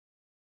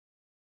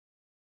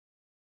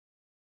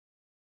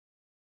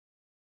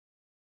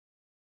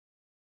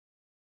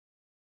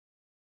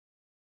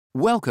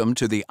Welcome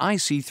to the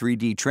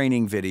iC3D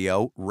training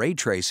video, Ray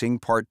Tracing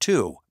Part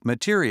 2,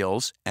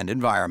 Materials and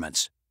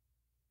Environments.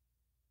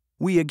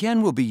 We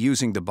again will be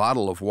using the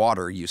bottle of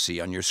water you see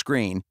on your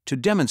screen to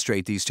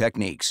demonstrate these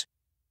techniques.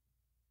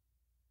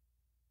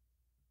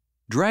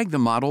 Drag the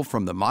model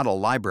from the model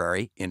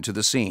library into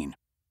the scene.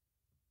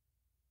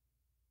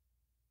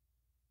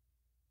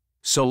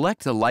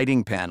 Select the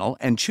lighting panel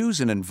and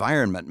choose an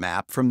environment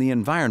map from the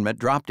Environment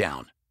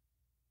drop-down.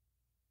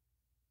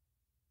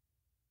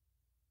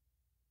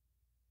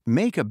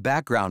 Make a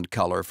background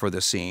color for the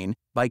scene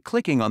by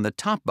clicking on the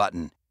top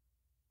button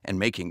and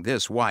making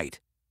this white.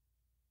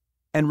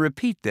 And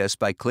repeat this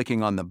by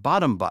clicking on the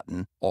bottom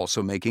button,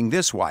 also making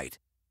this white,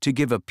 to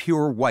give a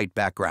pure white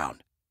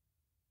background.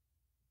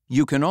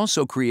 You can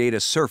also create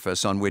a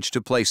surface on which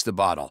to place the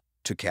bottle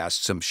to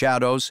cast some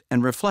shadows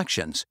and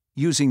reflections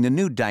using the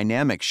new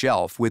dynamic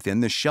shelf within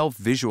the Shelf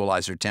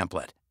Visualiser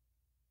template.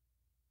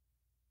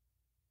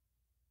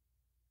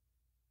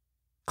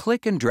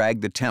 Click and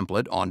drag the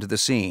template onto the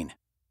scene.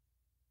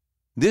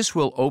 This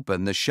will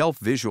open the Shelf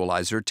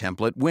Visualiser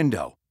template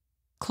window.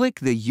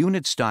 Click the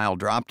Unit Style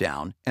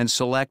drop-down and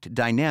select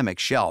Dynamic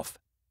Shelf.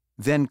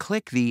 Then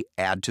click the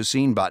Add to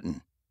Scene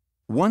button.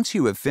 Once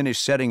you have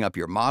finished setting up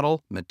your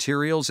model,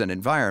 materials, and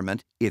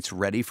environment, it's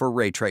ready for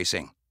ray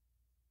tracing.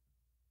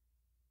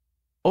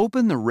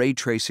 Open the Ray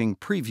Tracing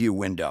Preview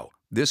window.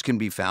 This can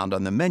be found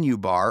on the menu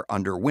bar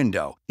under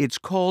Window. It's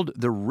called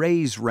the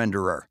Rays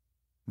Renderer.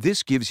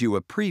 This gives you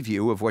a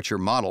preview of what your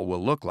model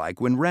will look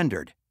like when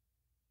rendered.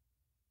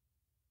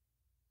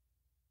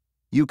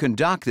 You can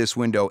dock this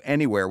window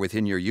anywhere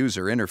within your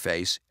user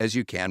interface, as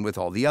you can with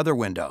all the other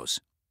windows.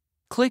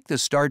 Click the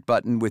Start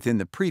button within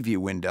the Preview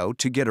window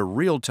to get a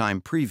real-time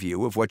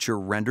preview of what your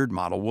rendered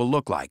model will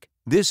look like.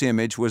 This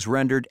image was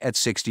rendered at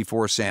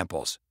 64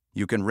 samples.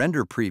 You can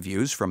render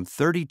previews from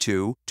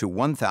 32 to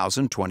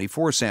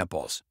 1024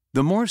 samples.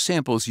 The more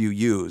samples you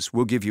use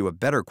will give you a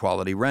better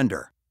quality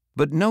render.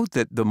 But note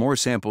that the more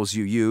samples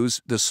you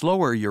use, the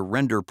slower your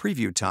render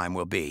preview time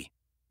will be,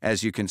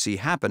 as you can see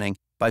happening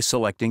by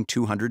selecting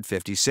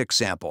 256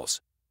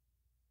 samples.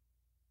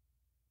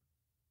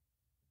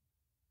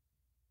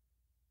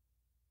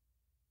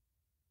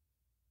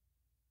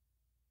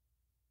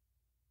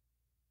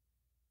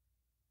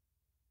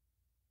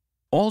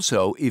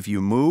 Also, if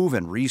you move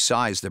and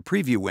resize the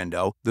preview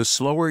window, the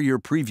slower your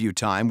preview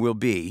time will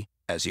be,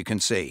 as you can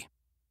see.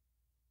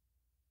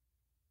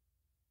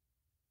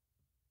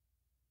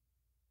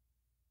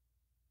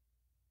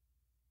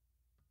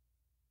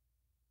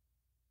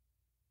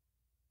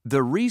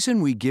 The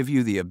reason we give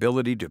you the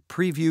ability to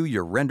preview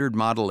your rendered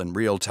model in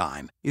real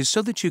time is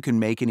so that you can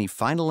make any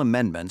final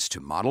amendments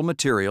to model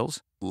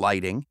materials,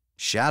 lighting,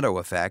 shadow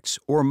effects,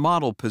 or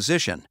model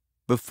position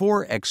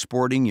before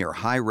exporting your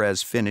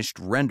high-res finished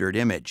rendered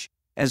image,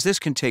 as this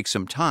can take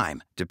some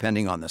time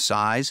depending on the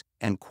size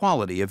and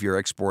quality of your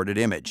exported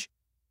image.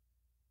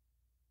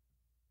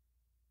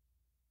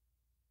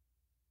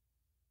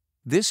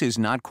 This is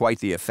not quite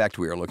the effect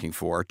we are looking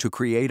for to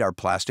create our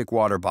plastic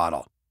water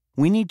bottle.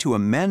 We need to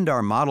amend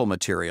our model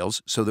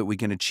materials so that we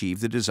can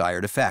achieve the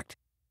desired effect.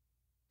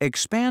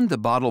 Expand the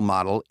bottle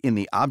model in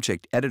the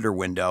Object Editor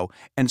window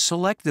and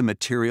select the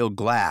material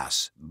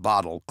Glass,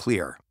 Bottle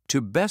Clear,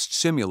 to best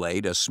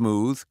simulate a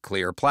smooth,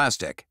 clear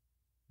plastic.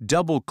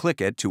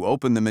 Double-click it to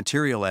open the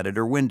Material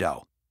Editor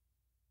window.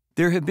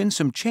 There have been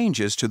some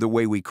changes to the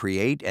way we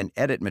create and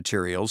edit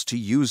materials to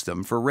use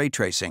them for ray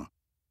tracing.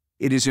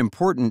 It is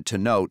important to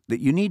note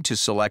that you need to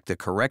select the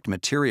correct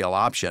material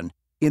option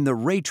in the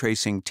Ray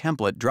Tracing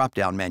Template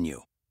drop-down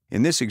menu.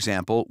 In this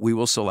example, we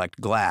will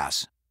select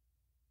Glass.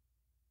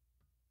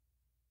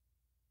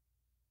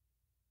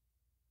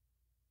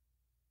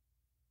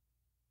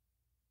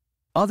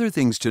 Other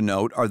things to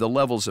note are the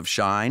levels of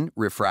shine,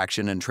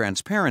 refraction, and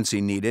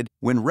transparency needed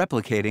when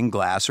replicating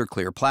glass or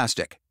clear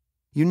plastic.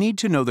 You need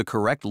to know the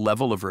correct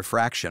level of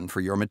refraction for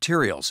your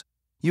materials.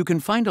 You can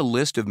find a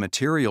list of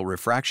material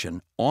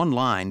refraction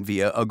online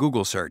via a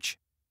Google search.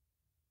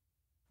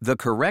 The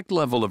correct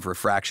level of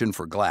refraction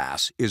for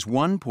glass is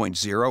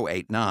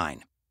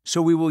 1.089,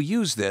 so we will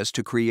use this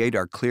to create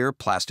our clear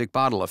plastic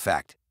bottle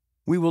effect.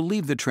 We will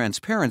leave the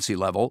transparency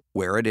level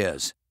where it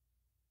is.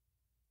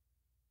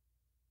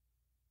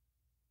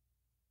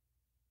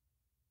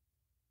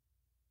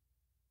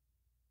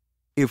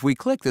 If we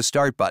click the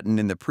Start button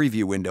in the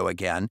Preview window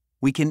again,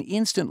 we can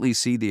instantly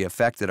see the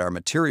effect that our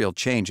material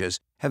changes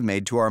have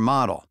made to our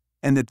model,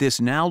 and that this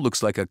now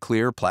looks like a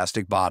clear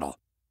plastic bottle.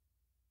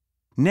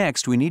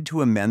 Next, we need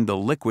to amend the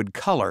liquid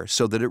color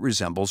so that it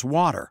resembles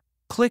water.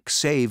 Click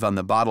Save on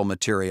the bottle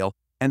material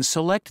and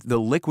select the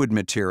liquid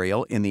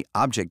material in the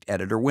Object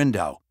Editor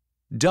window.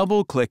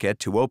 Double-click it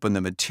to open the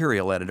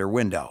Material Editor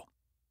window.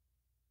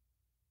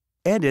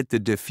 Edit the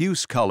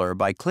diffuse color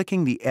by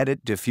clicking the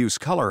Edit Diffuse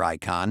Color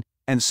icon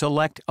and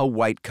select a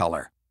white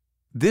color.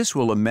 This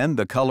will amend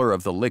the color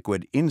of the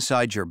liquid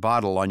inside your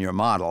bottle on your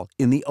model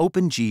in the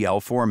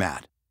OpenGL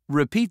format.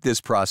 Repeat this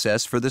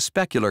process for the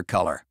specular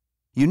color.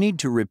 You need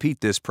to repeat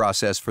this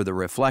process for the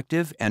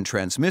reflective and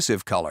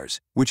transmissive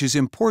colors, which is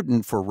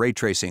important for ray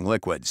tracing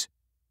liquids.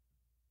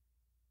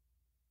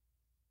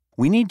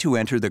 we need to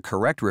enter the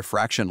correct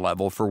refraction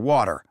level for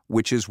water,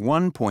 which is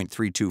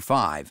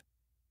 1.325,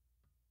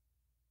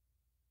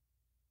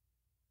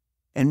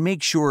 and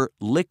make sure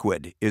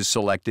Liquid is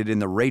selected in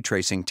the Ray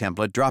Tracing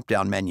Template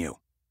drop-down menu.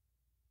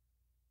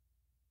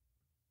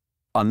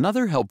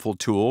 Another helpful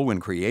tool when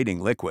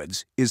creating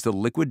liquids is the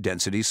liquid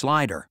density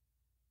slider.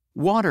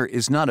 Water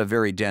is not a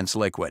very dense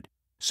liquid,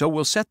 so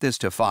we'll set this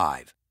to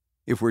 5.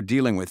 If we're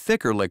dealing with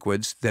thicker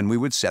liquids, then we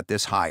would set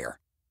this higher.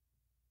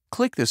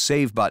 Click the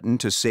Save button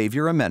to save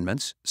your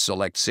amendments,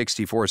 select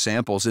 64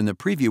 samples in the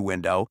preview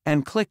window,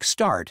 and click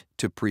Start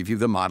to preview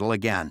the model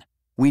again.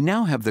 We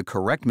now have the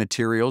correct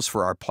materials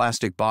for our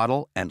plastic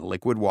bottle and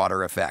liquid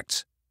water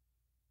effects.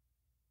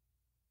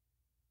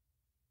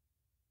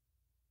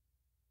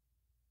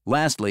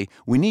 Lastly,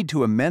 we need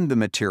to amend the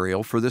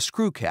material for the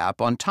screw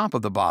cap on top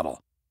of the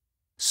bottle.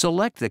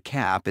 Select the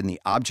cap in the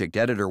Object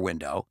Editor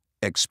window,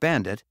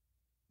 expand it,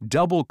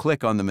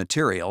 double-click on the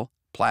material,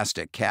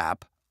 Plastic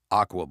Cap,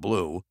 Aqua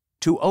Blue,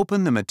 to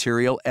open the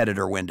Material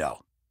Editor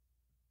window.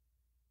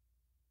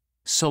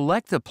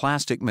 Select the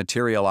Plastic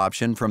Material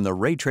option from the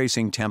Ray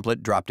Tracing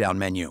Template drop-down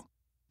menu.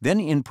 Then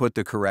input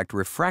the correct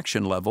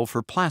refraction level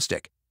for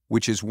plastic,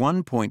 which is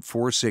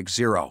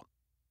 1.460.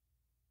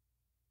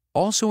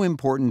 Also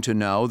important to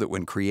know that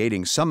when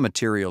creating some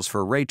materials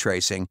for ray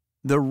tracing,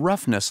 the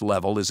roughness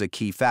level is a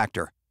key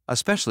factor,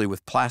 especially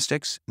with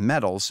plastics,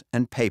 metals,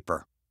 and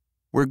paper.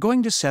 We're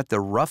going to set the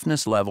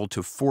roughness level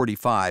to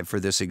 45 for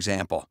this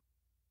example.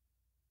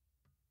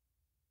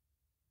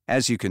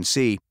 As you can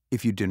see,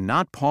 if you do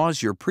not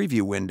pause your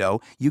preview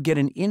window, you get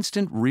an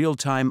instant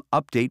real-time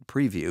update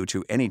preview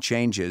to any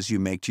changes you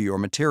make to your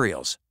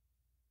materials.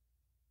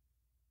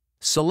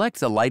 Select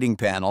the lighting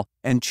panel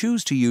and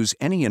choose to use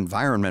any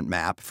environment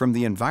map from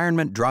the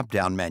Environment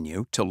drop-down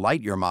menu to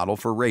light your model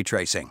for ray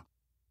tracing.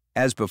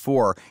 As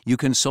before, you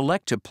can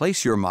select to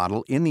place your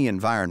model in the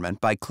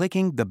environment by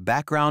clicking the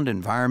Background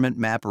Environment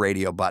Map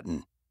radio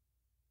button.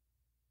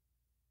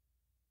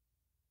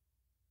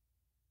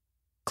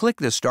 Click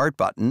the Start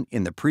button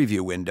in the preview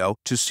window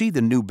to see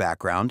the new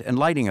background and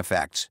lighting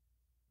effects.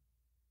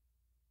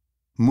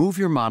 Move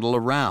your model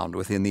around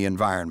within the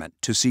environment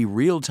to see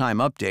real-time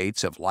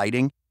updates of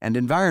lighting and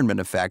environment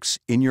effects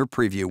in your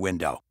preview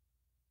window.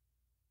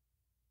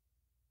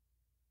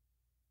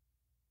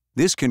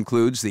 This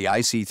concludes the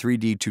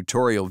iC3D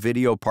tutorial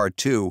video part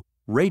 2,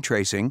 Ray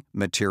Tracing,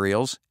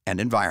 Materials,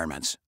 and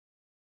Environments.